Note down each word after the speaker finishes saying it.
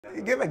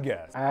Give a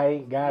guess. I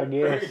ain't got a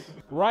guess.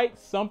 Write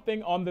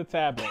something on the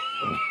tablet.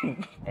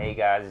 Hey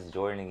guys, it's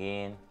Jordan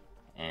again,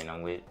 and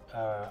I'm with.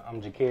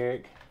 I'm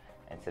JaKerick.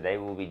 And today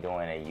we'll be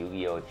doing a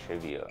Yu-Gi-Oh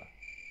trivia.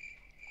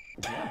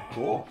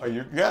 Cool.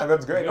 Yeah,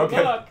 that's great. Good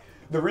Okay. luck.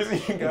 The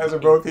reason you guys are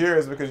both here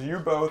is because you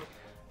both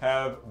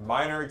have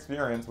minor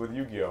experience with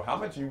Yu-Gi-Oh. How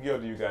much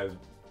Yu-Gi-Oh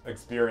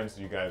experience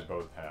do you guys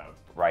both have?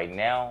 Right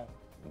now,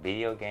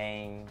 video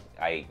games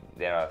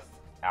that are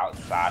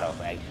outside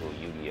of actual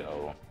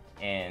Yu-Gi-Oh.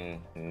 And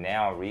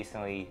now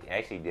recently,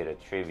 actually did a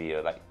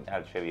trivia, like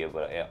not a trivia,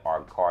 but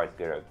our cards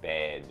good or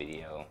bad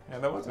video. Yeah,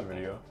 that was a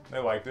video. They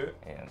liked it.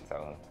 And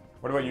so.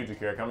 What about you,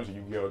 JaKerick? How much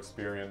Yu-Gi-Oh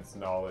experience,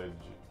 knowledge?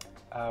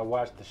 I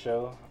watched the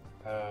show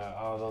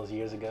all those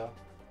years ago,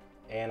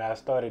 and I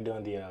started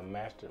doing the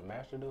Master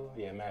Duel.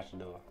 Yeah, Master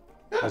Duel.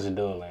 Those are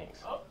Duel Links.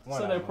 Oh,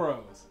 so they're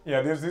pros.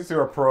 Yeah, these two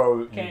are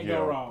pro Can't Yu-Gi-Oh.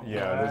 go wrong.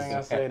 Yeah, I ain't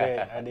gonna say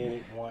that. I did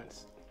it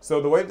once. So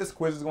the way this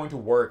quiz is going to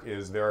work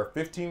is there are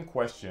 15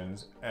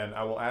 questions, and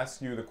I will ask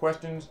you the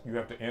questions. You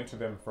have to answer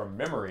them from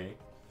memory.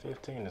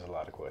 15 is a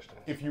lot of questions.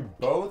 If you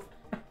both,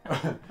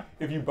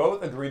 if you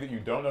both agree that you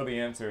don't know the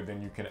answer, then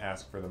you can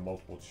ask for the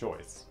multiple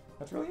choice.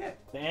 That's really it.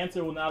 The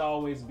answer will not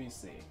always be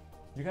C.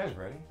 You guys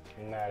ready?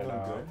 Not at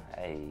all. Good.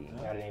 Hey,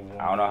 I didn't even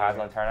I don't know how it's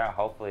gonna turn out.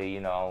 Hopefully, you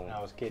know, I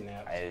was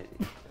kidnapped.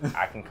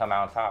 I can come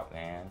out on top,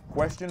 man.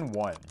 Question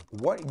 1.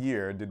 What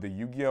year did the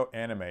Yu-Gi-Oh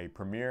anime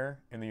premiere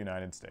in the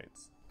United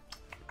States?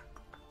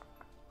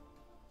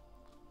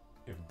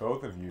 If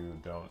both of you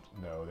don't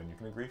know, then you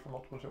can agree for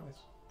multiple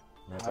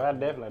choice. I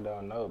definitely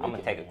don't know. I'm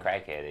gonna take a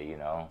crack at it, you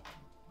know.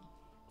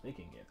 They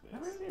can get I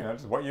this. mean, you know,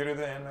 just what year did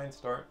the anime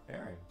start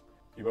airing?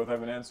 You both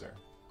have an answer.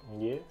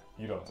 Yeah.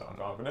 You don't sound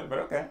confident, but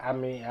okay. I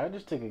mean, I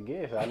just took a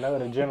guess. I know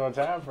the general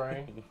time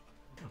frame.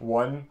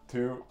 1,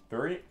 2,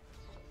 3.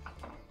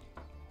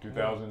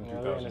 2000, Yeah,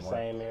 we're in the 2001.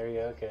 same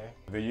area, okay.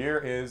 The year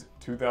is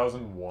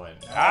 2001.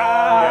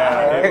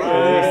 Ah! Yeah, it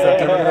was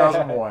September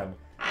 2001.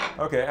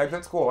 Okay,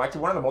 that's cool.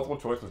 Actually, one of the multiple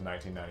choice was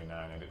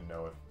 1999. I didn't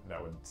know if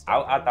that would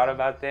stop. I thought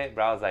about that,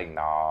 but I was like,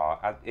 nah.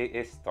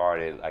 It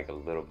started like a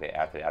little bit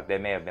after that. There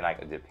may have been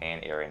like a Japan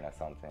airing or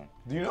something.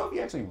 Do you know if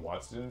you actually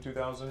watched it in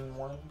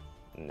 2001?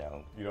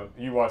 No, You don't.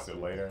 You watched it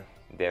later.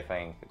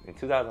 definitely. In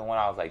 2001,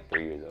 I was like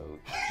 3 years old.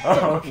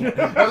 Oh, okay.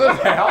 I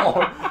was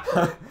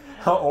gonna say,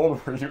 how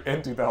old were you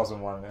in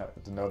 2001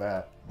 to know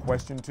that?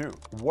 Question 2.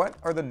 What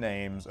are the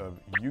names of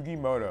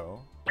Yugimoto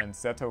and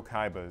Seto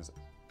Kaiba's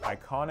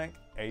iconic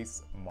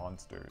ace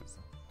monsters?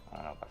 I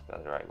don't know if I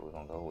spelled it right, but we're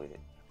gonna go with it.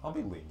 I'll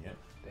be lenient.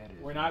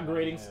 We're not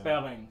grading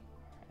spelling.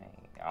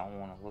 I don't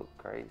want to look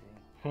crazy.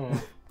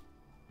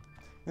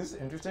 This is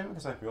interesting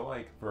because I feel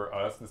like for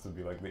us this would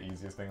be like the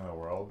easiest thing in the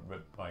world,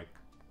 but like,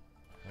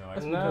 you know,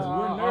 like, No, because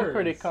we're I'm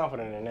pretty nerds.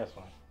 confident in this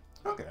one.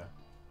 okay.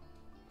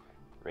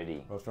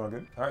 Ready? Both feeling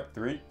good? All right,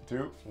 3,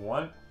 2,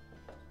 1.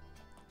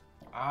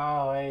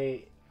 Oh,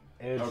 wait.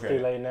 It's Okay.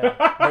 too late now.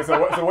 Wait,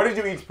 so what did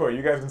you each put?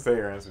 You guys can say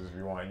your answers if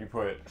you want. You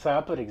put. So I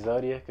put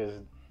Exodia because,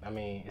 I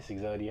mean, it's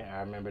Exodia.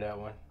 I remember that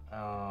one.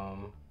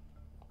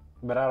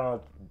 But I don't know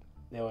if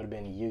that would have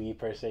been Yugi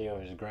per se or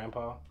his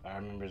grandpa. I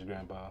remember his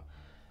grandpa.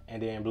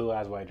 And then Blue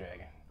Eyes White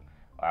Dragon.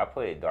 I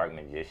put Dark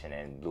Magician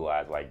and Blue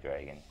Eyes White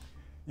Dragon.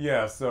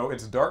 Yeah, so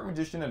it's Dark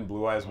Magician and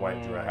Blue Eyes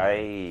White Dragon.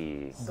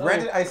 Hey.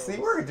 Granted, I see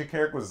where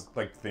JaKerick was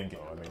like thinking.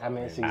 I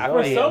mean, it's For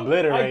Exodia some-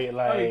 obliterate,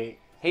 I- like...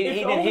 He If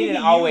didn't only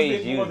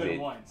always more use than it.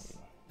 once.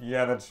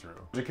 Yeah, that's true.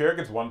 JaKerick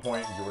gets 1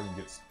 point, Jordan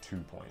gets 2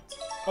 points.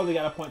 Oh, they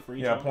got a point for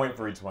each Yeah, a one? point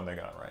for each one they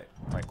got right.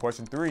 All right,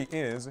 question 3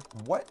 is,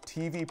 what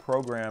TV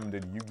program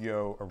did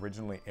Yu-Gi-Oh!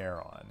 Originally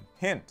air on?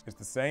 Hint, it's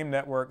the same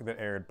network that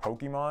aired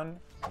Pokemon,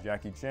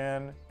 Jackie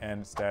Chan,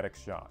 and Static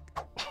Shock.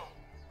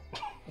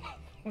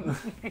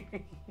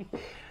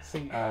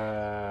 See,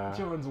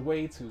 Jordan's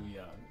way too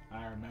young.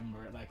 I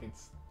remember it like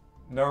it's...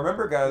 Now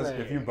remember guys, Right.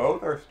 if you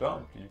both are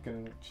stumped, you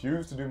can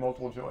choose to do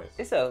multiple choice.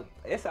 I got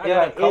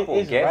Yeah, a couple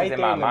it's guesses right in there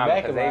my in the mind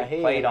back because of my they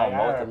head, played on like, I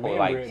multiple remember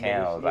like it, but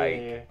channels. it's-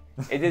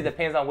 Like yeah. it just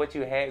depends on what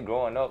you had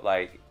growing up.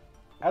 Like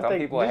I some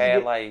think people just had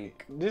get-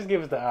 like Just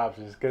give us the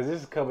options, because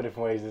there's a couple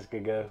different ways this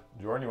could go.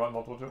 Jordan, you want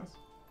multiple choice?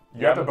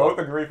 You Yeah, have to I'ma both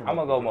agree for I'm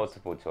gonna go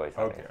multiple multiple choice.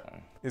 On Okay. this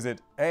one. Is it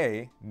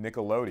A,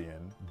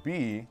 Nickelodeon,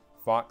 B,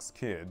 Fox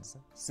Kids,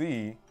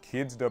 C,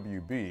 Kids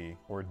WB,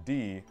 or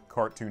D,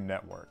 Cartoon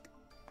Network?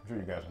 I'm sure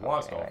you guys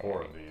watched all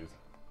 4 of these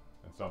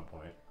at some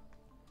point.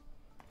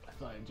 I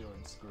feel like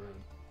Jordan's screwed.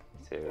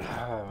 Too.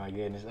 Oh my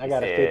goodness. I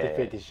got a Yeah.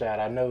 50-50 shot.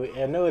 I know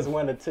it's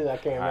 1 or 2. I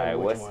can't All right,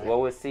 remember which one. what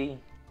was C?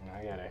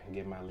 I gotta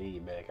get my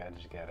lead back. I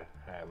just gotta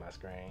hide my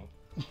screen.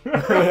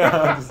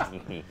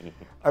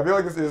 I feel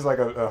like this is like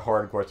a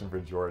hard question for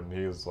Jordan.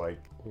 He is like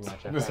You might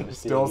try to just find the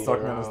still Stevie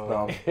sucking on his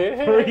wrong. thumb.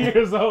 3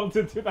 years old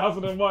to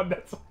 2001.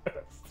 That's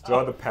Still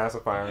had the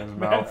pacifier in his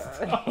mouth.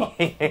 tough.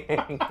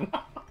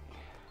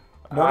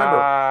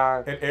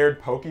 Now remember, it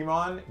aired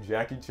Pokemon,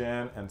 Jackie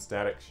Chan, and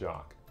Static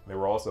Shock. They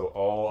were also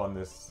all on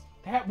this.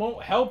 That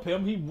won't help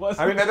him. He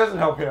wasn't. I mean, that doesn't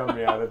help him.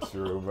 Yeah, that's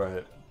true.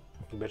 But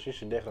But you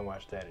should definitely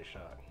watch Static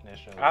Shock. That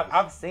show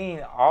I've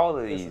seen all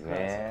of It's these, a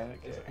man.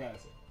 classic. It's a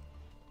classic.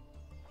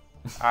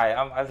 Alright,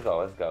 let's go.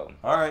 Let's go.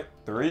 All right,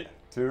 3,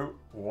 2,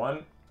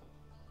 1.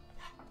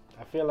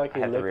 I feel like he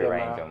I had to looked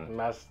rearrange at them.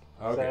 my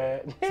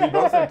Okay. side. So you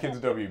both said Kids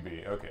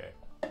WB. Okay.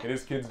 It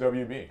is Kids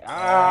WB.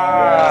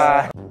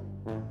 Ah.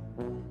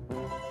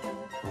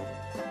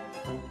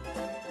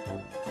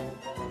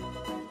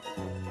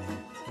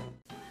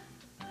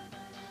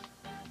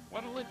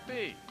 What'll it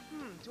be?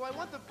 Do I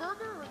want the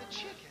burger or the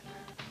chicken?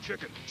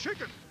 Chicken.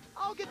 Chicken.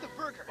 I'll get the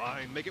burger.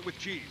 Fine, make it with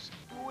cheese.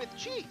 With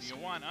cheese? You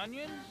want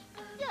onions?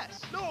 Yes.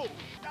 No.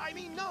 I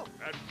mean, no.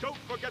 And don't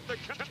forget the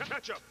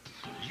ketchup.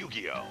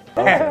 Yu-Gi-Oh!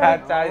 I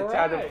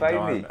tried to play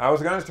Darn. me. I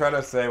was gonna try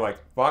to say like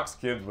Fox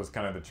Kids was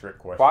kind of the trick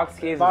question. Fox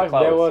Kids Fox, was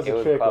close. that was It a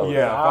was trick. close.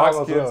 Yeah, I Fox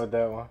almost Kids- went with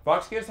that one.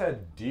 Fox Kids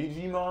had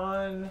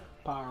Digimon,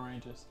 Power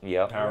Rangers.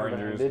 Yep. Power The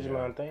Rangers.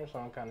 Digimon theme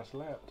song kind of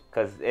slapped.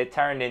 Because it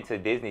turned into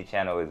Disney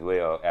Channel as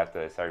well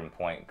after a certain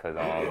point. Because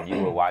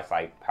you would watch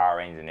like Power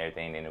Rangers and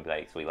everything, and it'd be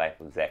like Sweet Life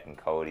of Zack and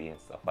Cody and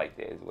stuff like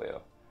that as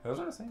well. Those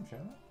are the same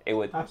channel. It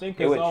would. I think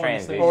it it's would all in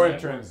the transition. same Or Yeah. in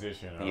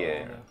transition. Oh, Yeah.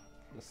 okay.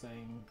 The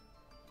same.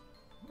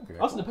 Okay,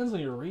 Also cool. depends on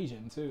your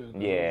region too.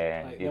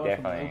 Yeah, like, it they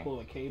went from definitely. local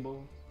to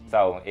cable.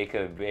 So it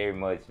could very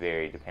much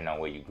vary depending on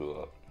where you grew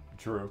up.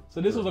 True. So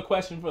this was a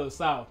question for the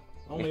South.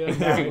 Only us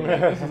down here.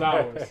 This is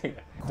ours.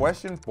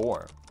 Question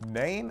 4.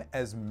 Name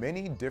as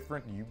many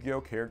different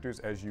Yu-Gi-Oh characters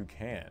as you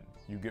can.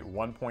 You get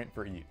 1 point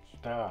for each.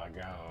 Oh,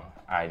 God.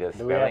 Alright, does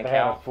Do we have spelling to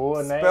have a count? full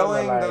name?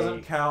 Spelling or like...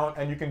 doesn't count,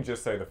 and you can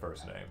just say the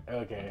first name.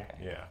 Okay.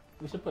 Yeah.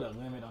 We should put a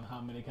limit on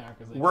how many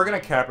characters. they We're can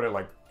gonna cap it at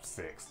like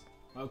 6.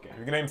 Okay. If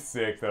you can name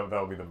 6,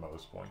 that'll be the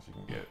most points you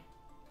can get.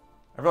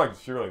 I feel like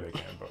surely they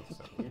can both.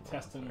 So. You're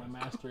testing my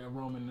mastery of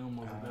Roman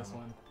numerals with this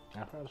one.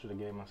 I probably should have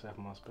gave myself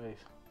more space.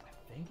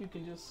 I think you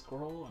can just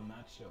scroll. I'm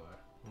not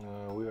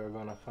sure. We are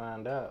gonna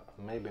find out.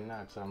 Maybe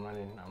not, cause I'm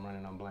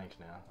running on blanks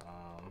now.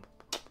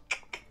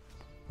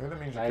 Maybe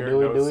that means your Like,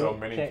 character knows so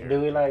many characters.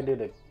 do we like do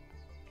the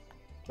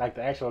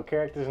actual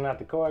characters, not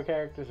the core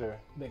characters, or?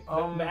 The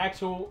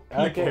actual.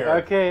 Okay,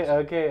 characters.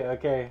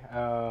 okay.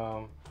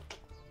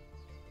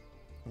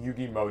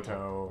 Yugi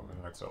Moto,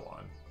 and so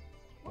on.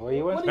 Well,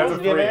 you weren't What do supposed you-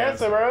 to give an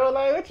That's a answer, free bro.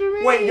 Like, what you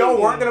mean? Wait,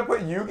 y'all weren't gonna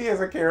put Yugi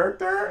as a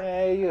character?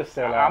 Yeah, you a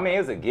sellout. I mean, it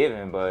was a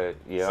given, but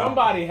yeah.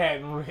 Somebody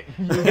hadn't written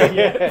Yugi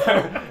yet.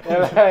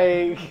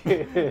 like,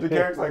 The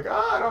character's like,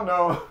 I don't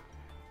know.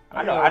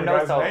 I know. what I the know.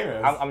 guy's So name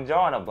is. I'm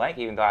drawing a blank,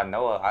 even though I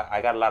know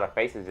I got a lot of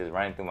faces just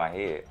running through my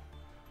head.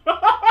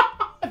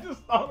 I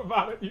just thought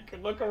about it. You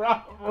can look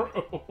around the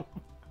room.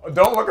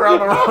 Don't look around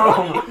the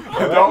room.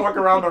 Don't look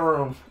around the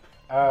room.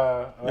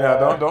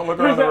 Yeah, don't look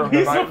around There's the at room.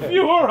 least There a might-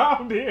 few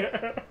around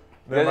here.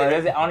 there might-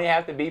 Does it only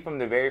have to be from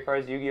the very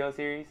first Yu-Gi-Oh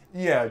series?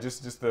 Yeah,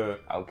 just the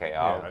Okay.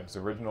 yeah, it's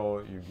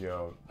original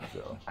Yu-Gi-Oh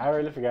show. I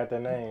really forgot their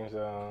names.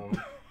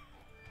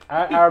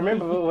 I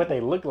remember what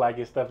they look like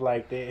and stuff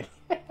like that.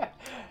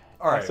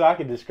 All right. So I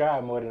can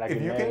describe more than I If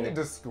can you name. can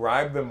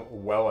describe them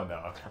well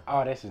enough.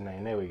 Oh, that's his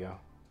name. There we go.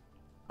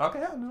 Okay,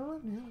 yeah, no,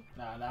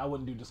 yeah. Nah, I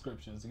wouldn't do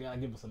descriptions. You gotta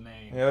give us a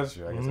name. Yeah, that's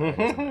true. I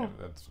guess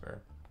that's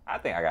fair. I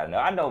think I gotta know.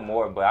 I know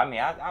more, but I mean,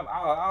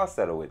 I'll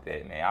settle with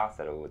that, man. I'll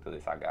settle with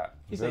this I got.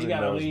 He said Says you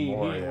gotta knows leave.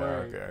 more, He ain't yeah,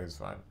 worried. okay, it's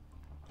fine.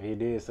 He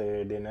did say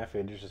that, didn't I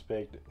feel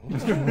disrespected?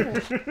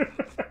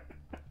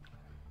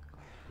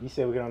 You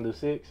said we're gonna do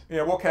 6?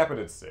 Yeah, we'll cap it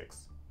at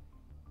 6.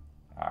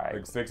 All right.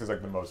 Like 6 is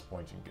like the most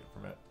points you can get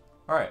from it.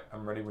 All right,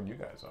 I'm ready when you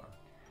guys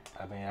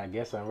are. I mean, I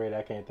guess I'm ready.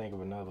 I can't think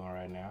of another one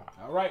right now.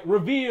 All right,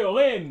 reveal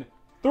in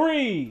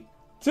 3,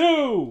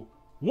 2,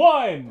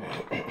 1.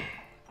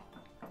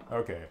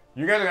 Okay,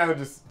 you guys are gonna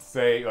just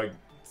say like.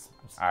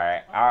 All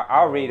right.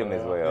 I'll read them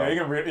as well. Yeah,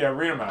 you can read. Yeah,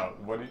 read them out.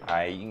 What do you? All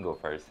right, you can go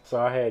first.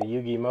 So I had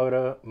Yugi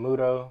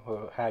Muto,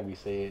 or how you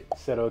say it,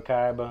 Seto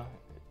Kaiba,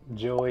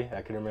 Joey.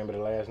 I can remember the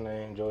last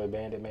name, Joey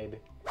Bandit maybe.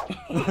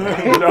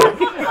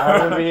 I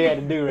remember he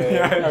had to do that.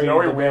 Yeah, Or he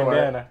Joey had the Wheeler.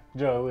 bandana.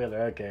 Joey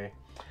Wheeler, okay.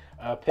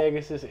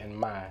 Pegasus and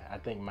Mai. I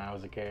think Mai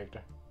was a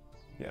character.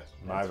 Yes,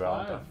 my That's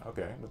Valentine. 5.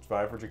 Okay, that's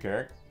 5 for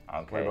JaKerick.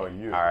 Okay. What about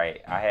you? All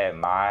right. I had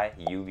Mai,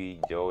 Yugi,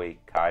 Joey,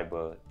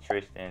 Kaiba,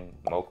 Tristan,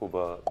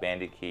 Mokuba,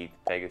 Bandit Keith,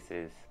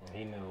 Pegasus.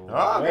 He knew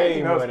Oh, okay, way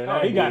he knows. more than Oh,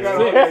 I he got did.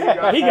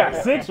 six. He got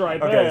 6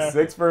 right Okay, there.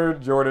 6 for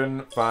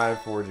Jordan,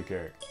 5 for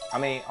JaKerick. I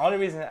mean, only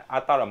reason I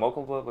thought of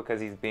Mokuba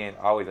because he's been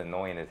always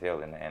annoying as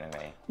hell in the anime.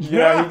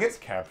 Yeah, he gets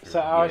captured. So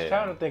I was Yeah.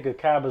 trying to think of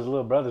Kaiba's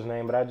little brother's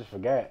name, but I just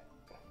forgot.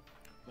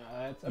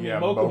 I mean, Yeah,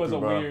 Mokuba was a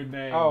Mokuba. weird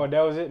name. Oh,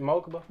 that was it?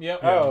 Mokuba? Yep.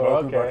 Yeah,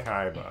 Oh, Mokuba okay.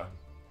 Kaiba.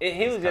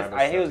 He was just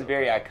kinda he was set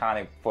very up.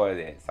 iconic for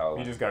that. So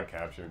He just got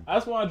captured. I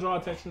just want to draw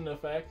attention to the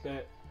fact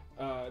that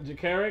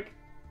JaKerick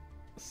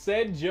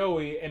said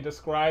Joey and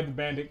described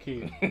Bandit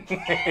Keith.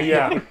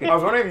 Yeah, I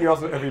was wondering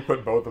if he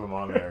put both of them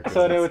on there. 'cause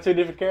So there were it's 2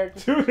 different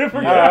characters? 2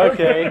 different Yeah. Oh,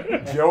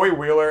 characters. okay. Joey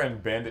Wheeler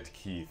and Bandit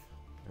Keith.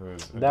 Who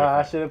is a Nah,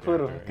 I different should've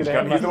put him. character. Could've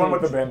He's had he's the my one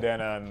with the six.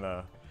 bandana and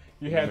the.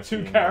 You had 2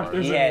 machine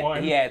characters mark. in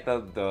one. he had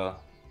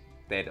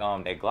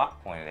that Glock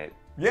pointed at.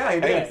 Yeah,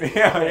 he did.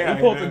 Yeah. Yeah,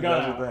 He pulled did. the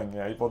gun That's the out. thing.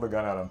 Yeah, he pulled the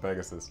gun out on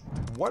Pegasus.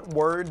 What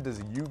word does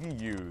Yugi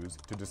use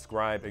to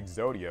describe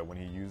Exodia when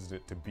he used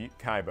it to beat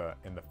Kaiba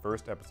in the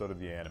first episode of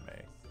the anime?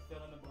 Fill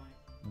in the blank.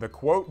 The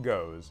quote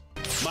goes,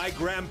 My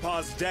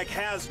grandpa's deck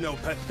has no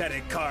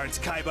pathetic cards,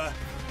 Kaiba,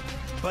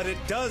 but it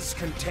does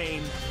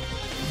contain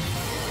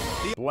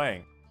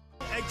blank.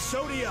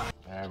 Exodia.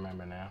 I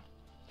remember now.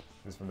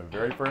 This is from the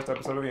very first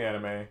episode of the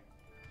anime.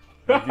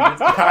 Yugi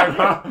gets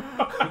Kaiba.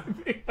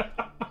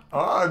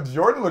 Oh,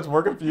 Jordan looks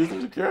more confused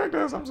than JaKerick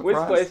does. I'm Which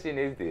surprised. question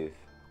is this?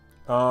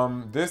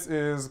 This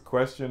is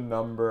question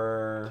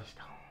number,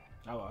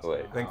 I lost. What?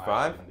 I think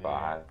 5.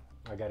 5.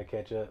 I gotta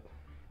catch up.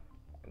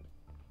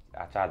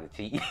 I tried to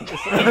cheat.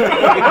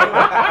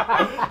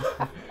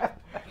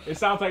 It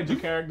sounds like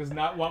JaKerick does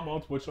not want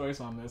multiple choice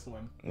on this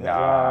one.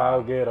 Nah.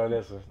 I'm good on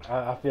this one.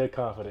 I feel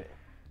confident.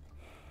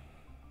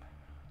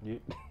 You,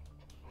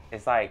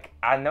 It's like,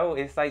 I know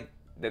it's like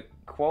the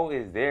quote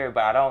is there,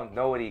 but I don't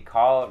know what he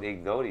called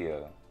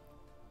Exodia.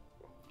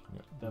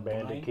 The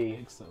Bandit blank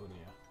key.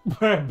 Exodia.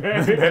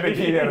 Bandit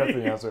key, yeah, that's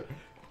the answer.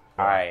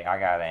 All right, I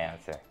got an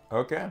answer.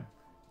 Okay.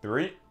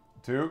 3,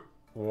 2,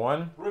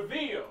 1.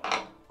 Reveal.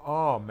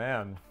 Oh,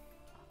 man.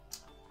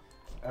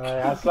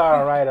 I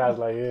saw it right. I was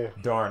like, yeah.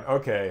 Darn.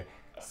 Okay.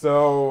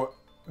 So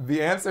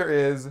the answer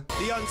is,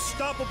 The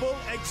unstoppable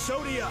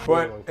Exodia.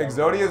 but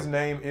Exodia's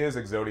name is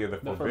Exodia the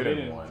Forbidden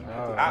Forbidden One.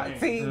 One.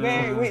 See,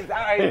 man, all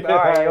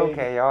right,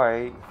 okay, all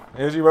right.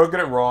 As you both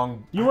get it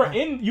wrong. You were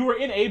in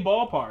a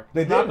ballpark.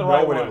 They not didn't the know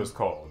right what one. it was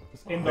called.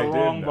 In They the did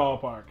wrong know.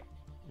 ballpark.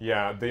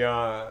 Yeah,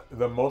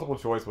 the multiple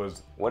choice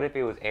was What if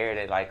it was aired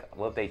at like,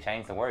 what if they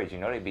changed some words? You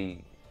know they'd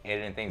be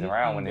editing things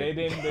around when They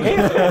they didn't.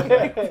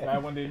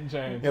 That one didn't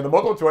change. the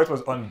multiple choice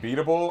was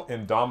unbeatable,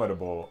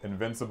 indomitable,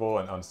 invincible,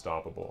 and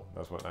unstoppable.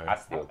 That's what I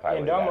still probably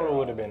Indomitable would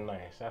would have been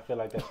nice. I feel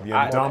like that's a the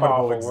more indomitable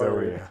powerful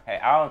word. Exodia. Hey,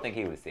 I don't think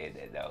he would have said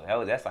that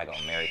though. That's like an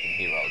American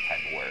hero type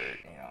of word,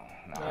 you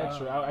know. Nah. That's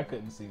true. I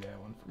couldn't see that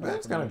one.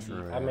 That's kind of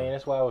true. I mean,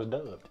 that's why I was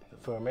dubbed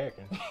for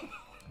American.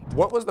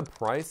 What was the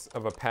price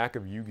of a pack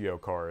of Yu-Gi-Oh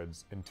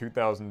cards in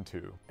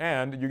 2002?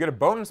 And you get a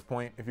bonus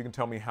point if you can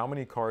tell me how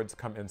many cards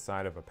come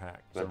inside of a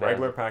pack. It's a But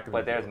regular there's- pack of But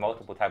Yu-Gi-Oh there's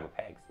multiple type of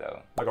packs though.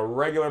 like a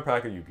regular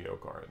pack of Yu-Gi-Oh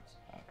cards.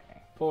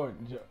 Okay. For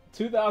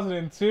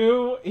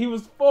 2002, he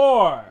was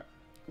 4.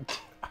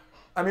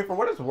 I mean, for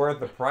what it's worth,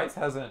 the price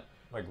hasn't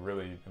like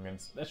really. I mean,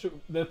 it's, That's true.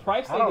 The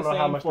price I stayed don't the know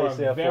how same much for they a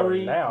sell for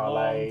very it now, long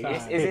like-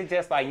 time. Is it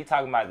just like you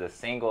talking about the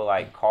single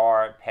like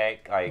card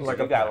pack? Like, Like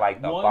you a got pack.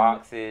 like the One-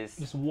 boxes.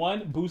 Just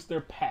one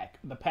booster pack.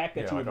 The pack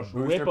that Yeah, you like would a just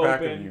booster rip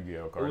pack of open.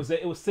 Yu-Gi-Oh It cards.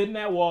 was sitting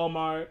at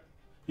Walmart.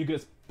 You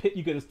could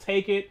just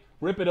take it,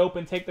 rip it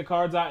open, take the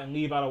cards out, and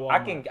leave out of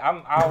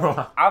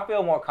Walmart. I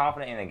feel more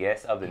confident in the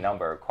guess of the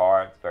number of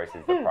cards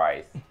versus the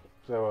price.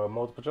 So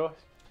multiple choice.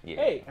 Yeah.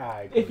 Hey,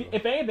 Alright, cool.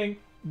 if anything,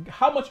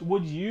 how much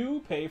would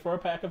you pay for a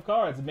pack of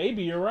cards?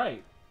 Maybe you're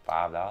right.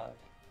 $5. all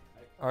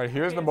right,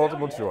 here's the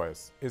multiple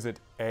choice. Is it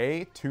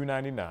A,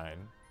 $2.99,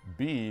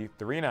 B,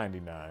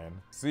 $3.99,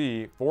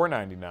 C,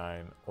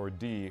 $4.99, or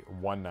D,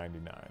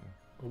 $1.99?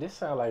 This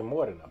sounds like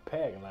more than a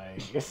pack.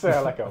 Like it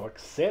sounds like a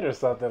set or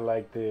something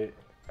like that.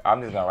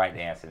 I'm just gonna write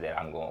the answer that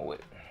I'm going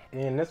with.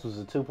 And this was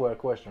a 2-part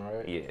question,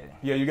 right? Yeah.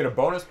 Yeah, you get a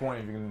bonus point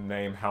if you can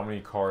name how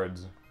many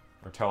cards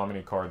or tell how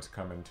many cards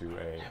come into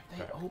a They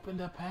pack.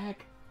 opened a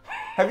pack.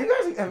 Have you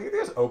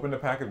guys opened a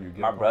pack of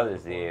Yu-Gi-Oh? My cards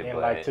brothers before? did, In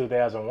but like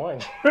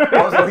 2001.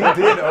 Oh, so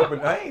he did open.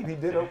 Hey, he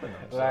did open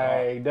them. So.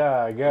 Like,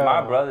 dog, go.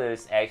 my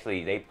brothers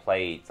actually they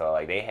played, so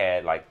like they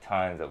had like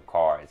tons of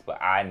cards,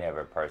 but I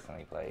never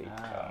personally played.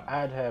 So.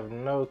 I'd have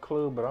no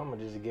clue, but I'm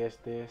gonna just guess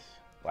this.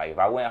 Like if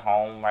I went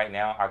home right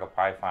now, I could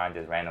probably find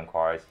just random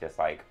cards, just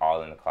like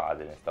all in the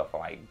closet and stuff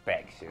on like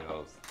back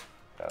shelves.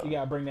 So. You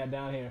gotta bring that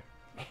down here.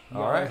 You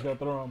All gotta right. just go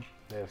through them.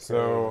 That's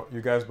So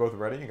you guys both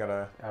ready? You got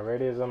I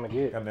ready as I'm gonna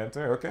get. an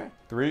answer? Okay.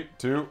 3,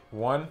 2,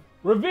 1.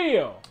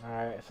 Reveal. All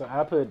right, so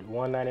I put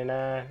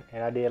 199,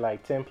 and I did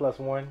like 10 plus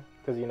 1,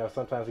 because you know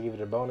sometimes they give you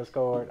the bonus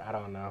card. I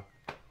don't know.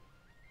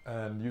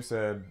 And you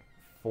said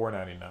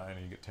 $4.99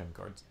 and you get 10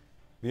 cards.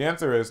 The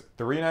answer is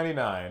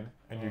 $3.99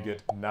 and you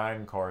get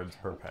 9 cards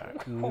per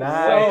pack. 9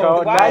 So,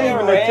 cards, why not a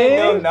even a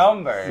random 10.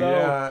 number? So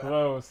Yeah.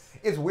 close.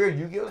 It's weird.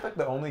 Yu-Gi-Oh is like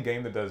the only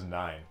game that does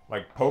 9.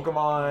 Like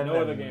Pokemon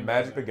No other and game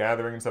Magic does the that.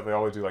 Gathering and stuff, they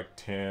always do like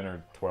 10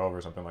 or 12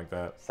 or something like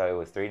that. So it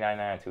was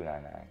 $3.99 or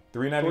 $2.99.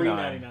 $3.99.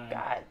 $3.99.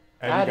 God.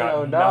 And I you got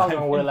know, dog, 9.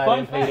 on Will I Fun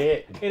didn't fact,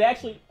 pay that. it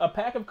actually a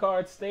pack of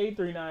cards stayed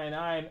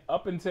 $3.99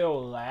 up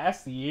until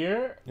last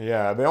year.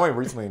 Yeah, they only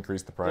recently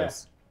increased the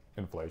price.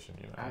 Inflation,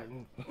 you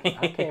know.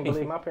 I can't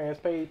believe my parents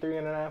paid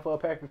 $399 for a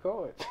pack of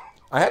cards.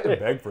 I had to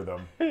beg for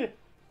them. I had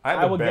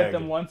I to would beg. get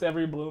them once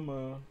every blue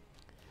moon.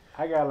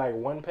 I got like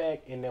 1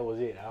 pack, and that was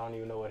it. I don't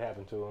even know what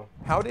happened to them.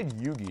 How did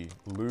Yugi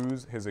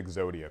lose his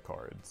Exodia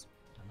cards?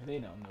 I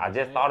mean, they don't know. I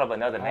just thought of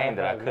another name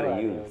that I could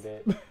have used.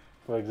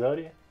 For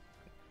Exodia?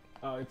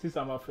 Oh, it's he's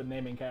talking about for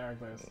naming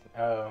characters.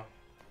 Oh.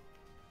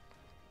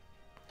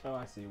 Oh,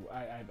 I see. I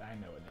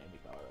know what name he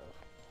thought of.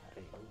 I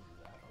don't know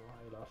how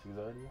he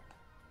lost Exodia.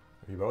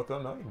 If you both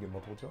don't know, you can get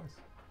multiple choice.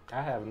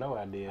 I have no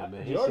idea,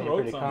 but he Jordan seemed wrote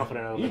pretty something.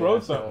 confident over He there,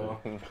 wrote so-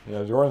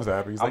 Yeah, Jordan's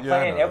happy. He's I'm like, yeah, I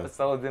playing know this.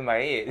 episodes in my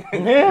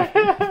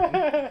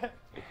head.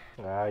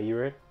 You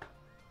ready?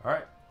 All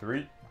right,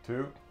 3,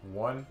 2,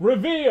 1.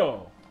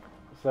 Reveal.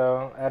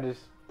 So I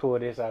just pull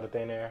this out of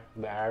thin air,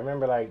 but I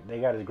remember like they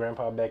got his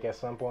grandpa back at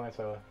some point,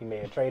 so he may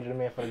have traded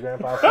him in for the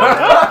grandpa.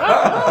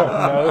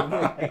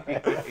 No,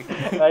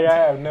 like I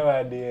have no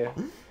idea.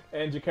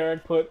 And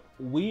JaKerick put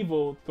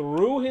Weevil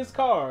threw his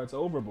cards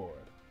overboard.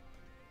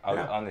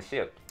 On the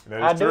ship.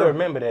 That I is do true.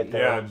 remember that though.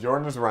 Yeah,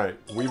 Jordan is right.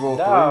 Weevil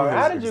Dog, threw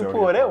his how did you Exodia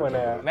pull that card one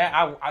out? overboard.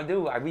 Man, I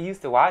do. We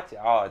used to watch it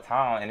all the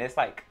time, and it's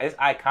like it's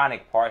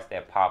iconic parts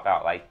that pop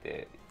out like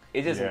that.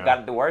 It just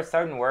got the words.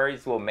 Certain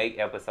words will make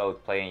episodes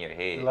play in your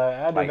head. Like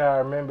I did not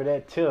remember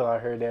that till I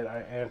heard that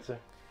answer.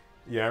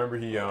 Yeah, I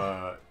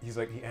remember he's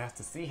like he asked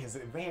to see his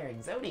rare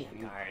Exodia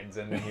cards,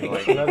 and then he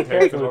like Another takes it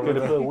character over could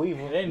have the... put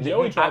Weevil. And then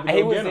Joey tried to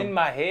He go was get him. in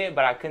my head,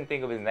 but I couldn't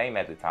think of his name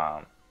at the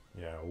time.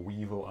 Yeah,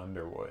 Weevil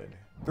Underwood.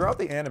 Throughout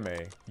the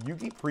anime,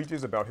 Yugi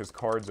preaches about his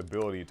card's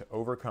ability to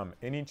overcome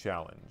any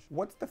challenge.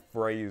 What's the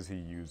phrase he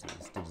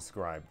uses to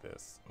describe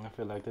this? I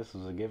feel like this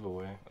was a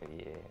giveaway.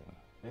 Yeah.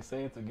 They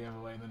say it's a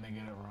giveaway, then they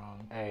get it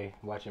wrong. Hey,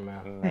 watch your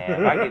mouth. Man,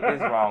 if I get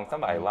this wrong,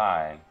 somebody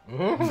lying. I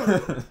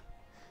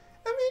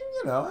mean,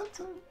 you know,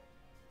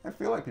 I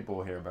feel like people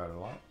will hear about it a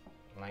lot.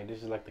 Like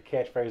this is like the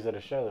catchphrase of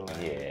the show.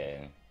 Like, Yeah.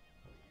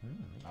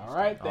 All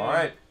right, then. All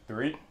right,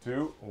 3,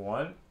 2,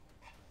 1.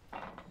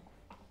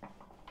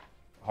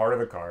 Heart of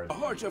the cards.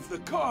 Heart of the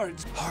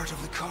cards. Heart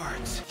of the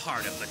cards.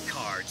 Heart of the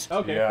cards.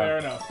 Okay, Yeah. fair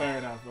enough, fair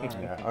enough. All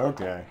right. Yeah,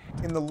 okay.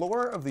 In the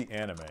lore of the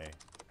anime,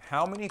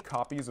 how many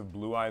copies of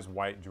Blue Eyes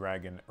White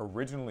Dragon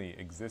originally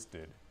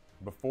existed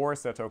before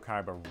Seto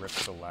Kaiba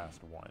ripped the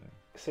last one?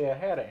 See, I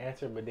had an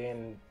answer, but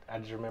then I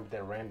just remembered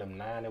that random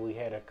 9 that we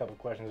had a couple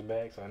questions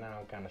back, so now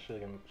I'm kind of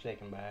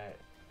shaken by it.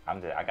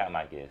 I got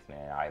my guess,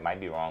 man. I might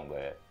be wrong,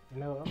 but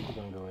No, I'm just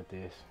gonna go with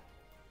this.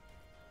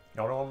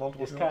 Y'all don't want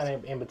multiple It's choice? kind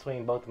of in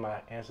between both of my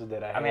answers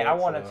that I had. I mean, I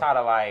want to try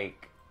to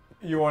like.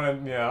 You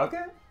want to, yeah,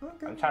 okay.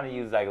 I'm trying to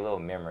use like a little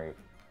memory.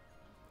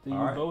 Do you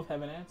All right. both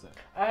have an answer?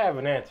 I have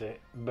an answer,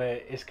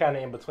 but it's kind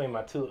of in between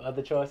my 2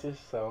 other choices,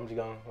 so I'm just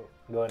gonna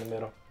go in the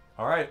middle.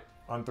 All right,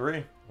 on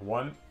 3.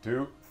 1,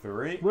 2,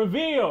 3.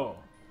 Reveal!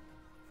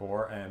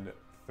 4 and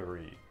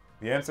 3.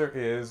 The answer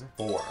is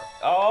 4.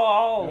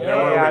 Oh, There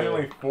were Yeah,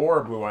 originally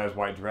 4 Blue Eyes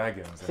White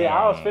Dragons. See,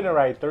 I was finna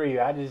write 3.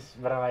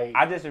 But I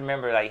I just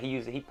remember like he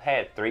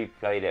had 3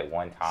 played at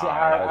one time. See, and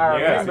I that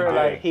was- Yes, remember he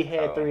like did. he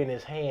had So- 3 in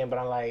his hand, but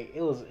I'm like,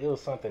 it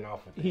was something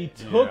off with it. He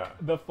took Yeah.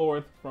 the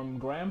 4th from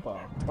Grandpa.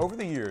 Over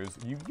the years,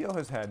 Yu-Gi-Oh!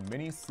 Has had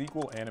many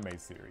sequel anime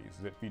series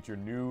that feature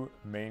new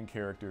main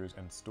characters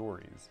and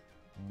stories.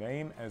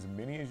 Name as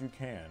many as you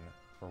can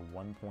for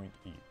 1 point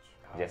each.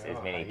 just as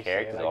Oh, many you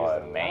characters said, like, or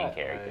it's a main lot,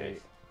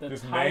 characters. The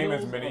Just name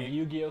titles as many of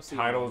Yu-Gi-Oh! series.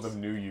 titles of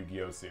new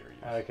Yu-Gi-Oh! series.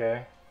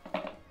 Okay.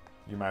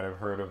 You might have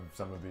heard of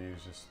some of these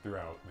just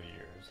throughout the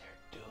years.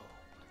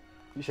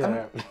 You should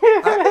have.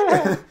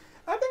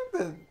 I think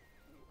that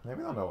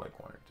maybe they'll know like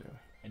 1 or 2.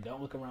 And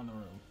don't look around the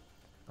room.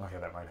 Oh yeah,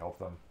 that might help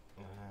them.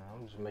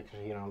 I'm just making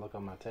sure you don't look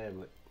on my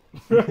tablet.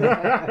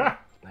 I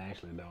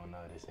actually don't know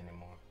this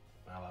anymore.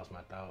 I lost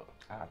my thought.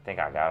 I think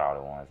I got all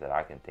the ones that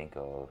I can think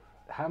of.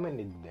 How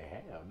many did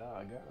they have,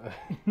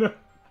 dog?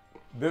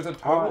 There's a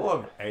total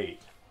of 8.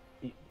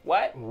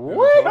 What? There's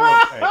a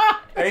total of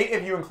 8. 8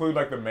 if you include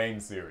like the main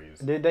series.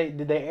 Did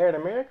they air in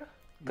America?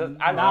 Cause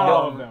I Not know.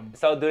 all of them.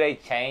 So do they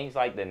change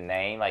like the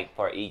name like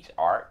for each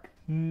arc?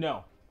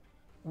 No.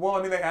 Well,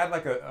 I mean, they add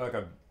like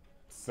a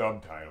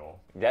subtitle.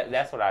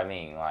 That's what I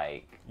mean.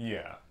 Like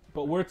Yeah.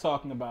 But we're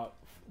talking about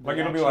the Like,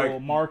 it'll be actual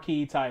like-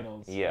 marquee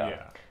titles.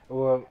 yeah.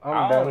 Well, I'm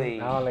I done.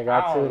 only- I only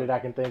got I 2 only- that I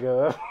can think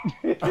of.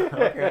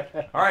 Okay.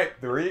 All right,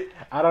 3,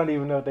 I don't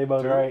even know if they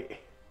both 2, right.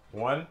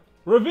 1.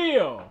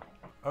 Reveal!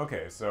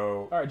 Okay,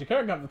 so. All right,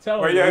 JaKerick got to tell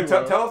Wait, us. yeah, what you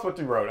wrote. tell us what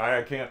you wrote.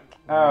 I can't.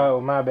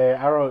 Oh, my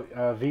bad. I wrote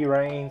V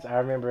Reigns. I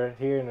remember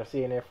hearing or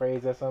seeing that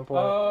phrase at some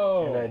point.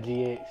 Oh. And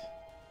GX.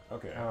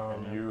 Okay,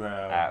 Um, and you I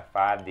have. have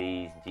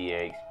 5Ds,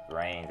 GX,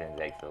 Reigns, and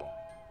Zexel.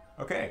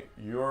 Okay,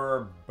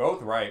 you're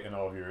both right in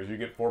all of yours. You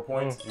get 4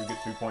 points, you get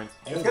 2 points.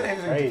 It's This kind of is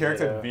interesting. crazy,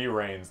 Character though. said V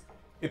Reigns.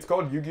 It's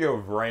called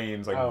Yu-Gi-Oh!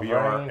 Vrains, like Oh,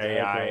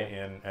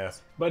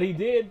 V-R-A-I-N-S. But he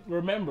did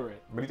remember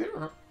it. But he did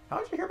remember. How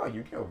did you hear about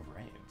Yu-Gi-Oh!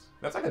 Vrains?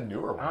 That's like a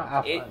newer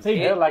one. It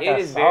feel like I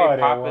is saw very it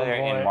at one popular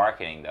in point.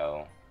 marketing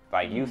though.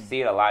 Like you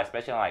see it a lot,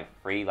 especially on like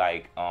free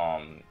like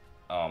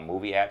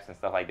movie apps and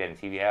stuff like that and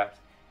TV apps.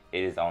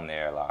 It is on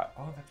there a lot.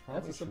 Oh, that's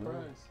probably That's a true.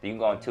 surprise. You can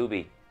go on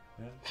Tubi.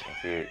 Yeah.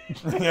 That's it.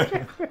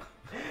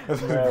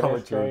 That's Yeah, probably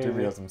that's true. crazy.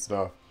 Tubi has some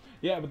stuff.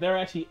 Yeah, but there are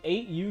actually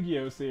 8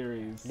 Yu-Gi-Oh!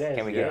 series.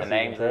 Can we get the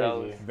names of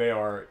those? They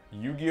are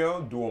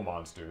Yu-Gi-Oh! Duel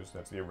Monsters,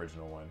 that's the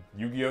original one.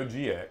 Yu-Gi-Oh!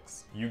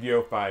 GX,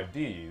 Yu-Gi-Oh!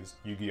 5Ds,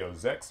 Yu-Gi-Oh!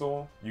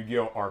 Zexal,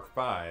 Yu-Gi-Oh! Arc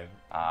 5,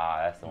 Ah,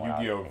 that's the one. I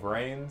was Yu-Gi-Oh! thinking.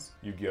 Vrains,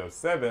 Yu-Gi-Oh!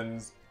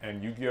 7s,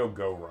 and Yu-Gi-Oh!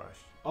 Go Rush.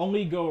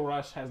 Only Go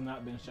Rush has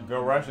not been shown.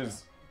 Go Rush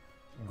is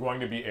going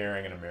to be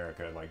airing in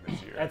America like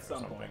this year At or some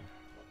something. point.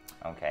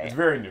 Okay. It's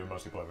very new.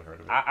 Most people haven't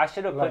heard of it. I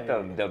should have put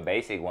Like- the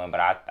basic one,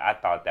 but I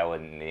thought that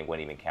wouldn't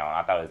even count.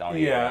 I thought it was only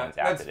the yeah, ones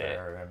after that's that.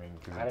 fair. I mean,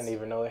 'cause I didn't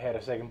even know it had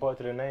a second part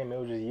to the name. It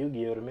was just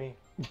Yu-Gi-Oh! To me.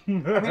 I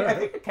mean, I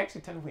think it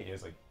actually technically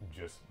is like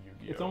just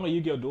Yu-Gi-Oh! It's only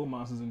Yu-Gi-Oh! Duel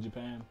Monsters in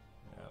Japan.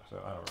 Yeah,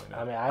 so I don't really know.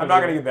 I mean, I'm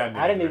not gonna get that.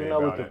 I didn't even know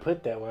we about could it.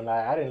 put that one.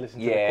 I didn't listen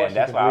to the Yeah, question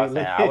that's why I was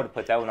completely. saying I would have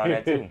put that one on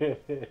there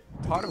too.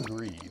 Pot of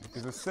Greed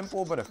is a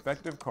simple but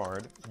effective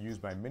card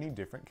used by many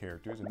different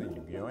characters in the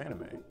Yu-Gi-Oh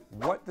anime.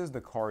 What does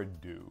the card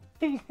do?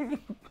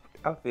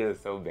 I feel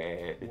so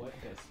bad. What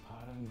does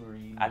Pot of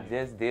Greed I do?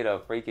 just did a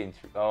freaking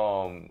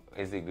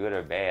is it good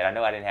or bad? I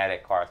know I didn't have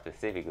that card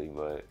specifically,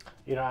 but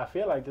You know, I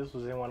feel like this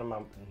was in one of my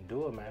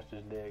Duel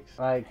Masters decks.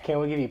 Like, can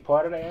we give you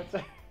part of the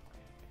answer?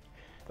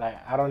 Like,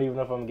 I don't even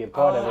know if I'm gonna get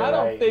part of it. I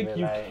don't right, think but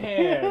you like-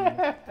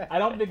 can. I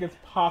don't think it's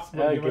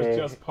possible to give us Okay.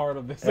 just part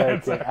of this Okay,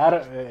 answer. I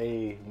don't.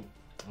 Hey,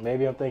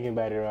 maybe I'm thinking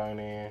about it wrong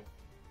then.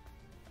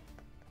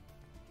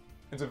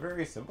 It's a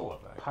very simple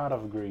effect. Pot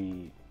of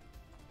Greed.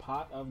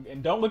 Pot of,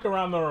 and don't look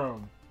around the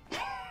room.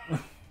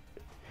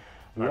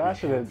 Y'all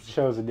should have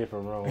chose a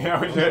different room. Yeah,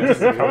 we should have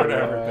just covered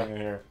everything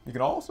in here. You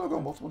can also go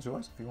multiple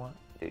choice if you want.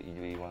 you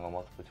want to go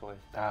multiple choice?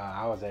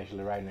 I was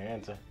actually writing the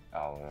answer.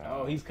 Oh,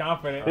 Oh, he's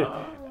confident.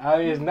 I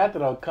mean, it's not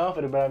that I'm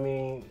confident, but I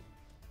mean,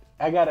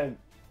 I got a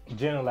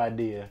general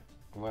idea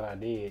of what I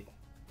did.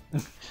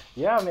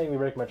 Y'all made me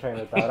break my train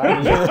of thought.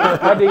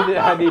 I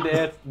need to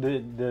ask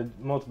the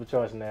multiple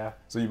choice now.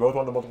 So you both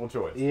want the multiple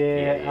choice?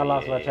 Yeah, I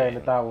lost my yeah. train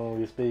of thought when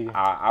we were speaking.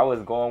 I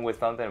was going with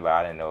something, but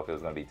I didn't know if it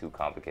was gonna be too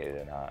complicated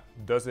or not.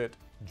 Does it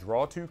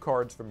draw 2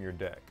 cards from your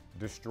deck,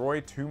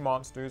 destroy 2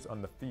 monsters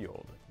on the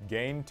field,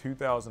 gain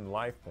 2,000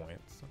 life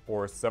points,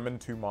 or summon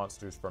 2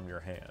 monsters from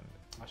your hand?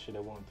 I should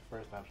have went with the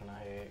first option I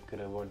had. Could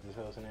have avoided this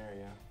whole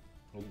scenario.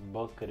 We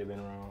both could have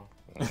been wrong.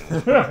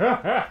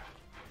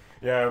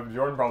 Yeah,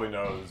 Jordan probably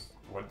knows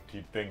what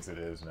he thinks it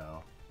is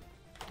now.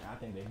 I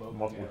think they both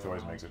Multiple get it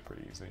choice wrong. makes it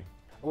pretty easy.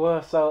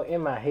 Well, so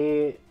in my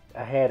head,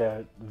 I had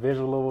a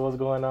visual of what was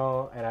going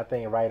on, and I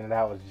think writing it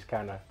out was just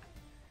kind of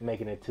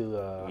making it too.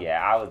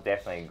 Yeah, I was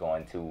definitely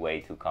going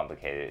way too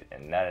complicated,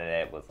 and none of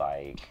that was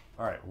like.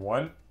 All right,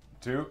 1,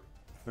 2,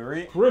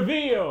 3.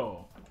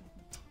 Reveal.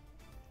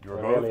 You're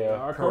Really, both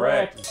are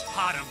correct.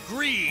 Pot of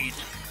Greed.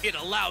 It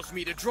allows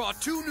me to draw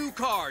 2 new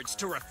cards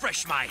to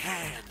refresh my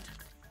hand.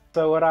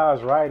 So what I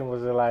was writing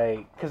was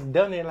like, cause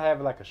doesn't it have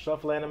like a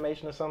shuffle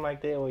animation or something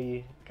like that, where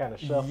you kind of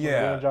shuffle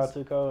Yeah. and draw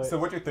 2 cards? So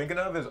what you're thinking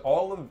of is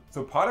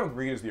so Pot of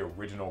Greed is the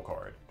original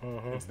card.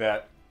 It's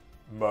that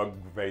mug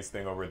face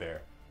thing over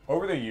there.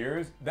 Over the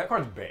years, that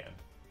card's banned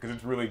because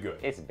it's really good.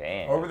 It's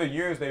banned. Over the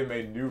years, they've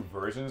made new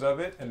versions of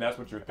it, and that's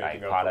what you're like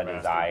thinking of. Pot for of Master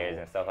Desires Duel.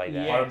 and stuff like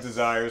that. Yeah. Pot of Yes.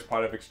 Desires,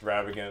 Pot of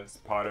Extravagance,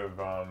 Pot of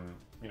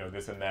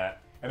this and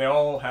that. And they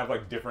all have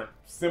like different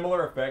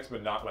similar effects,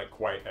 but not like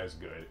quite as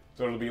good.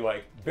 So it'll be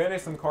like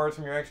banish some cards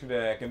from your extra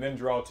deck, and then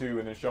draw 2,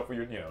 and then shuffle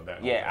your,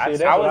 that. Yeah, whole I,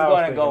 See, I that's was what I was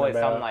going to go thinking with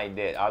about. something like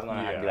that. I was going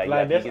to have to be like,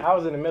 like yeah, this, I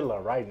was in the middle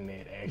of writing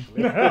it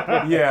actually.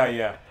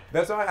 yeah.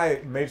 That's why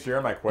I made sure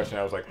in my question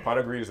I was like, Pot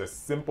of Greed is a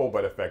simple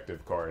but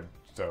effective card.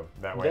 So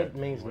that way That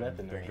means wouldn't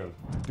nothing to think me.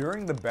 of-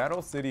 During the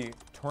Battle City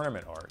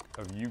tournament arc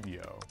of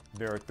Yu-Gi-Oh,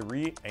 there are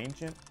 3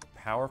 ancient,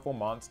 powerful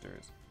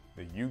monsters.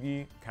 The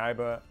Yugi,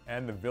 Kaiba,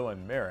 and the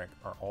villain Merrick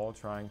are all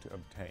trying to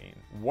obtain.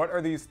 What are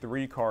these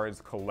 3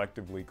 cards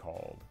collectively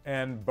called?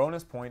 And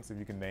bonus points if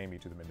you can name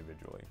each of them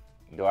individually.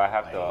 Do I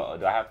have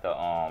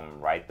to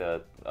write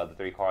the other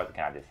 3 cards, or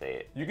can I just say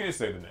it? You can just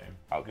say the name.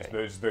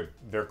 Okay.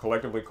 They're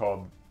collectively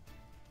called.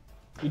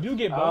 You do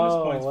get bonus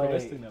Oh, points for wait.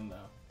 listing them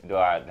though. Do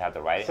I have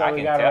to write it? So I we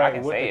can gotta tell. I write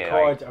can what say the it.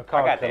 cards Like, are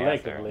called I got the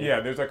answer. collectively. Yeah,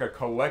 there's like a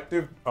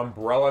collective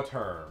umbrella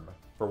term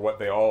for what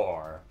they all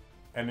are.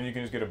 And then you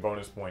can just get a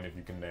bonus point if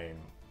you can name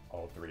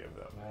all 3 of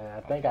them. Man,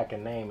 I think I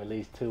can name at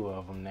least 2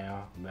 of them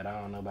now, but I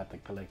don't know about the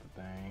collective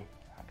thing.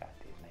 I got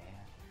this, man.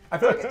 I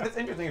feel like that's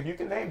interesting. If you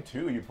can name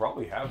 2, you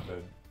probably have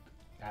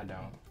I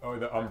don't.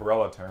 the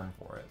umbrella term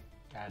for it.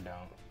 I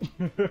don't.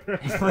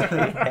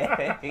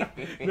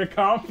 The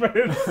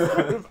confidence.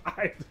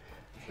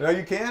 Now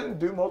you can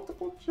do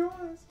multiple choice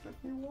if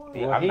you want.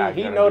 Yeah, Well, I'm not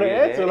he gonna know the do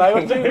answer. that. Like,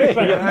 what you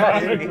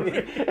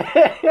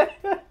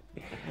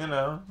mean?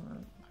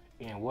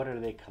 And what are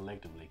they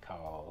collectively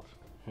called?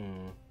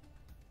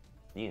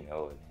 You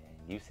know it, man.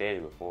 You said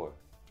it before.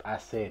 I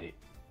said it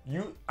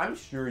I'm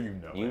sure you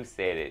know. You it.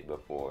 said it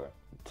before.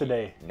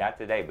 today. Not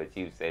today, but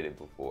you said it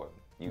before.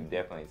 You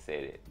definitely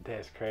said it.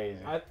 That's crazy.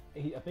 I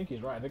think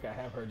he's right. I think I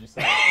have heard you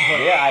say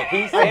it. Yeah,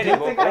 he said it I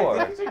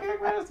before. think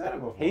JaKerick might have said it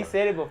before. He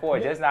said it before,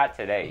 just not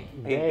today.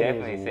 He That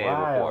definitely is said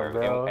wild, it before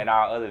bro. in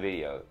our other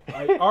video.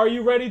 Are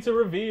you ready to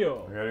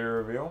reveal? You ready to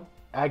reveal?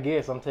 I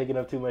guess I'm taking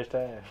up too much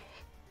time.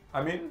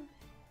 I mean,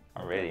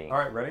 Already. all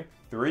right, ready?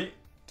 3,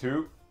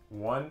 2,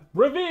 1.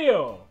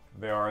 Reveal.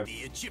 They are The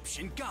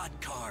Egyptian god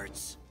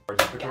cards. the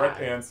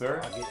correct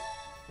answer.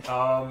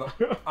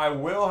 I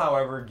will,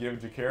 however, give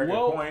JaKerick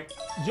Well, a point.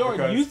 Jordan,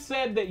 because- you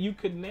said that you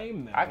could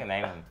name them. I can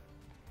name them.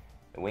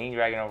 The Winged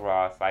Dragon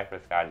overall, Cypher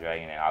Sky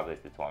Dragon, and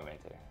Obelisk the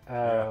Tormentor. He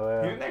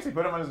Well, didn't actually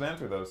put him on his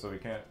answer though, so he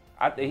can't.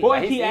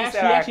 Well, he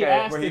actually asked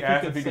Well, he if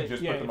asked he if he could could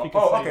just say- put yeah, them if up. he could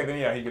Oh, say okay, it. then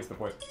yeah, he gets the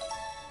points.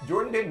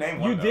 Jordan did name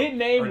one. You though. did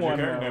name Or one,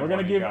 JaKerick though. named We're gonna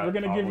one, give he got you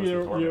Obelisk the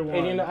your Tormentor. one.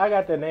 and you know, I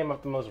got the name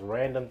of the most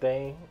random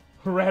thing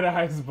Red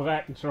Eyes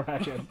Black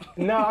Dragon.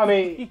 No, I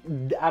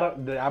mean,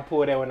 I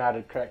pulled that one out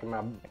of the crack of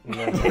my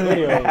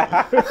anyway.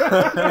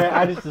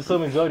 I just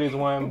assumed Zodiac's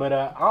one, but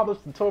Albus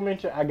the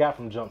Tormentor I got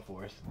from Jump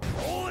Force.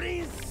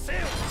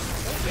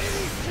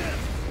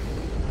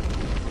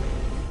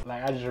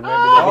 Like, I just remember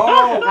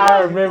that. I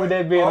remember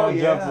that being on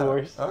Jump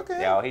Force.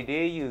 Okay. Yo, he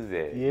did use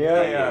it.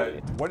 Yeah.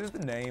 What is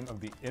the name of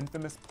the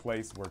infamous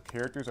place where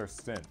characters are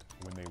sent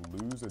when they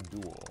lose a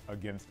duel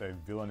against a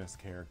villainous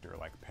character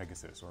like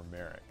Pegasus or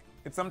Merrick?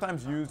 It's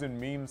sometimes used in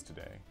memes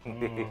today.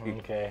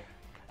 Okay.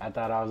 I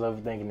thought I was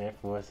overthinking it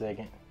for a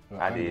second.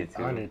 I did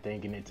too.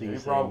 Underthinking it too. You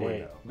probably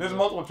know. There's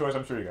multiple choice.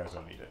 I'm sure you guys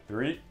don't need it.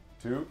 3,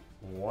 2,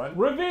 1.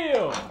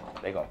 Reveal!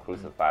 They gonna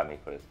crucify me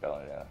for the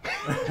spelling now.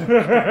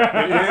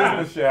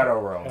 It is the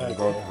Shadow Realm. You're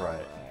both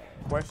right.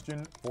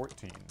 Question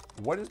 14.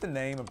 What is the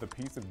name of the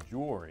piece of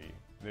jewelry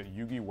that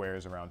Yugi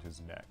wears around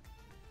his neck?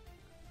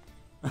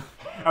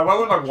 I love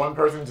when like one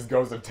person just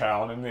goes to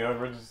town and the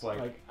other is just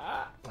like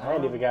I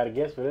ain't even got a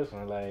guess for this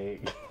one.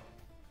 Like,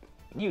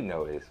 You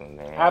know this one,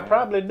 man. I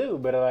probably do,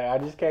 but like I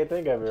just can't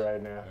think of it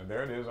right now. and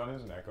there it is on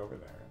his neck over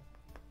there.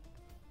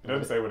 It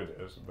doesn't say what it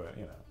is, but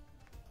you know.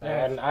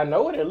 And I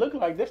know what it looked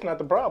like. That's not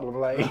the problem.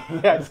 Like,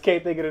 I just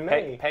can't think of the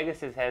name.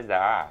 Pegasus has the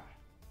eye.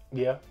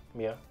 Yeah.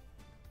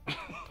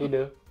 He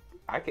do.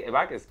 I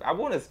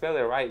want to spell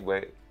it right,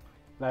 but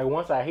Like,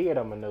 once I hear it,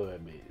 I'm gonna know it.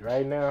 But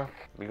right now,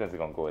 we're just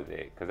gonna go with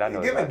it because I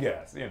know. Give a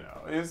guess, you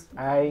know. It's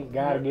I ain't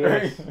got a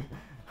guess.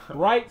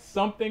 Write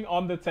something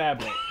on the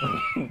tablet.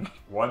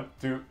 1,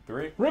 2,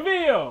 3.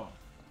 Reveal!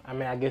 I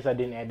mean, I guess I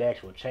didn't add the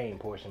actual chain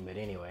portion, but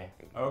anyway.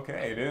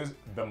 Okay, it is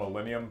the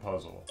Millennium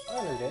Puzzle.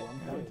 I knew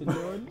Point to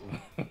Jordan.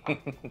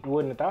 that.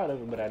 Wouldn't have thought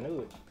of it, but I knew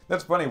it.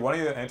 That's funny. One of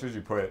the answers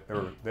you put,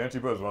 or the answer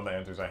you put was one of the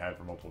answers I had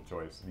for multiple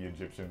choice. The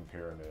Egyptian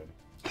pyramid.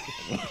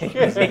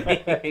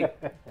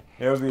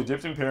 It was the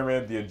Egyptian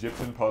pyramid, the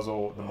Egyptian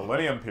puzzle, the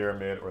Millennium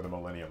Pyramid, or the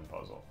Millennium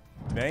Puzzle.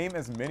 Name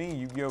as many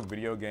Yu-Gi-Oh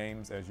video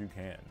games as you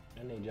can.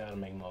 I need y'all to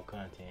make more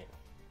content.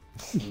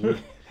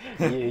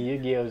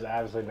 Yu-Gi-Oh's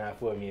obviously not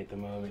for me at the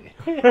moment.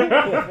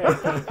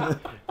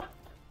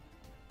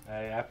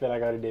 I feel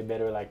like I did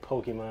better with like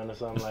Pokemon or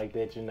something like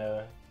that, you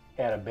know.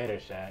 Had a better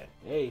shot.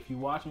 Hey, if you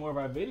watch more of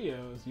our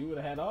videos, you would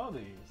have had all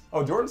these.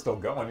 Oh, Jordan's still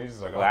going. He's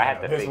just like, Well, I have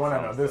I know to this fix one, I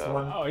some know this stuff.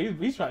 one. Oh,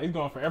 he's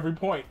going for every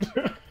point.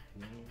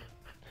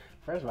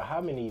 First of all, how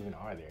many even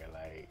are there?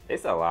 Like,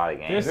 It's a lot of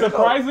games. There's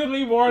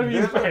surprisingly more than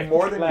you There's think.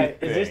 more than like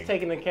you is think. this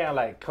taking into account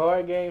like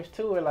card games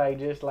too, or like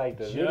just like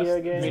the Just video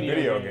games?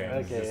 Video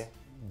games. Okay. Just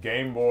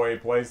Game Boy,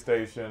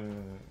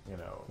 PlayStation, you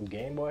know.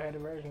 Game Boy had a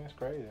version. That's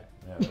crazy.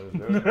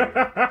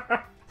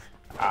 Yeah,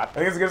 I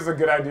think it gives us a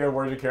good idea of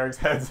where JaKerick's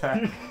head's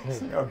at. You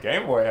know,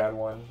 Game Boy had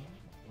one.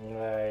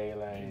 Like.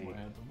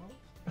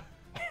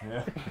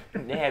 Yeah.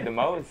 They had the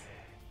most.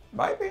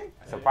 Might be.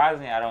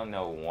 Surprisingly, I don't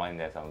know one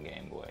that's on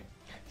Game Boy.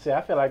 See, I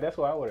feel like that's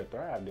where I would have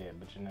thrived at,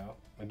 but you know,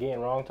 again,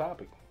 wrong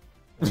topic.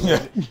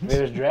 Yeah. If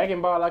it was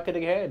Dragon Ball, I could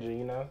have had you,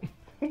 you know.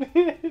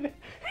 $1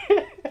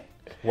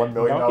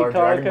 million Donkey Kong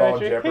Dragon Ball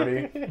Country.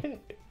 Jeopardy.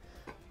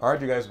 All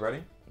right, you guys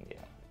ready?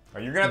 Yeah.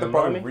 You're gonna have to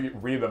probably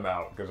read them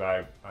out because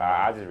I'll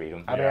just read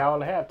them. I mean, I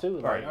only have two.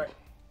 All right.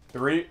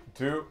 3,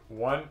 2,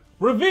 1.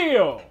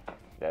 Reveal!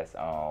 That's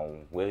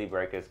Willy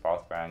Breaker's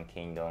False-Bound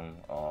Kingdom,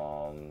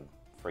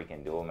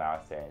 freaking Duel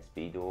Master and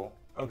Speed Duel.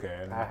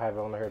 Okay. I have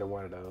only heard of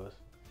one of those.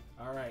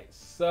 All right,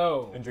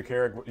 so. And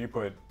JaKerick, what you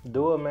put?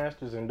 Duel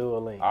Masters and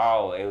Duel Links.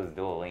 Oh, it was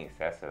Duel Links.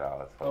 That's what I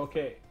was supposed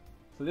Okay,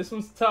 so this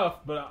one's tough,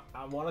 but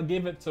I want to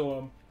give it to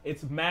him.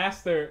 It's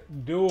Master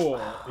Duel.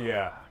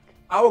 Yeah.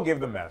 I will give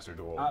them Master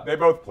Duel. They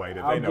both played it.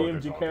 I'll They know give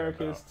what they're talking JaKerick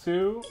about. his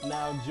 2.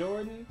 Now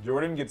Jordan,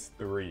 Jordan gets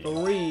 3.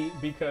 3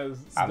 because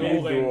I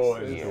mean, Duel Duel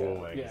Links is is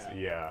Duel Links. yeah.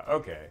 Yeah.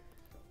 Okay.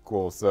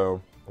 Cool.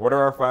 So, what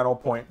are our final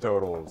point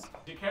totals?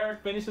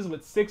 JaKerick finishes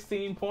with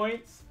 16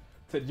 points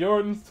to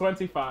Jordan's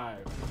 25.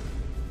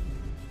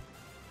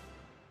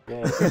 Yeah,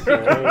 it's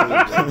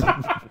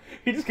crazy.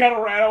 He just kind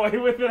of ran away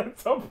with it at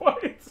some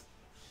point.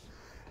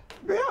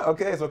 Yeah,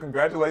 okay, so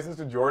congratulations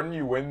to Jordan.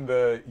 You win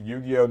the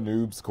Yu-Gi-Oh!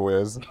 Noobs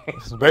quiz.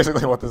 That's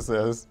basically what this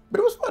is. But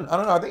it was fun. I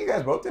don't know. I think you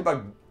guys both did like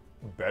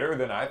better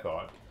than I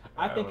thought.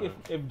 I think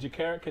if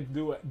JaKerick could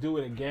do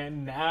it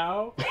again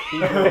now, he'd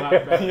do a lot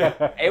better.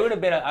 Yeah. It would have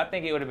been. I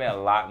think it would have been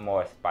a lot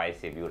more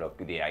spicy if you would have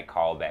did like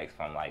callbacks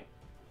from like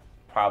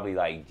probably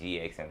like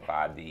GX and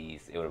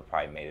 5Ds. It would have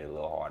probably made it a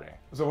little harder.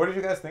 So what did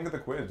you guys think of the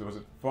quiz? Was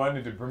it fun?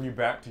 Did it bring you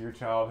back to your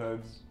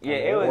childhoods? Yeah,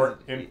 it was- Or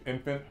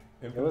infancy?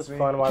 It was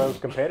fun while it was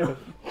competitive.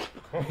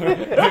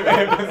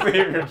 Infancy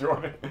if you're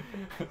Jordan.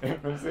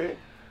 Infancy?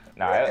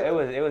 No,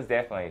 it was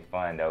definitely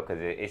fun though, because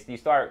it's you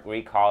start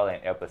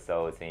recalling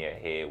episodes in your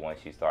head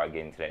once you start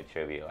getting to that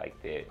trivia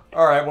like that.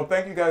 All right, well,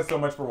 thank you guys so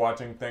much for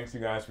watching. Thanks you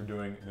guys for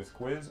doing this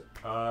quiz.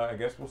 I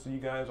guess we'll see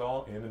you guys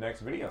all in the next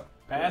video.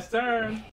 Pass turn.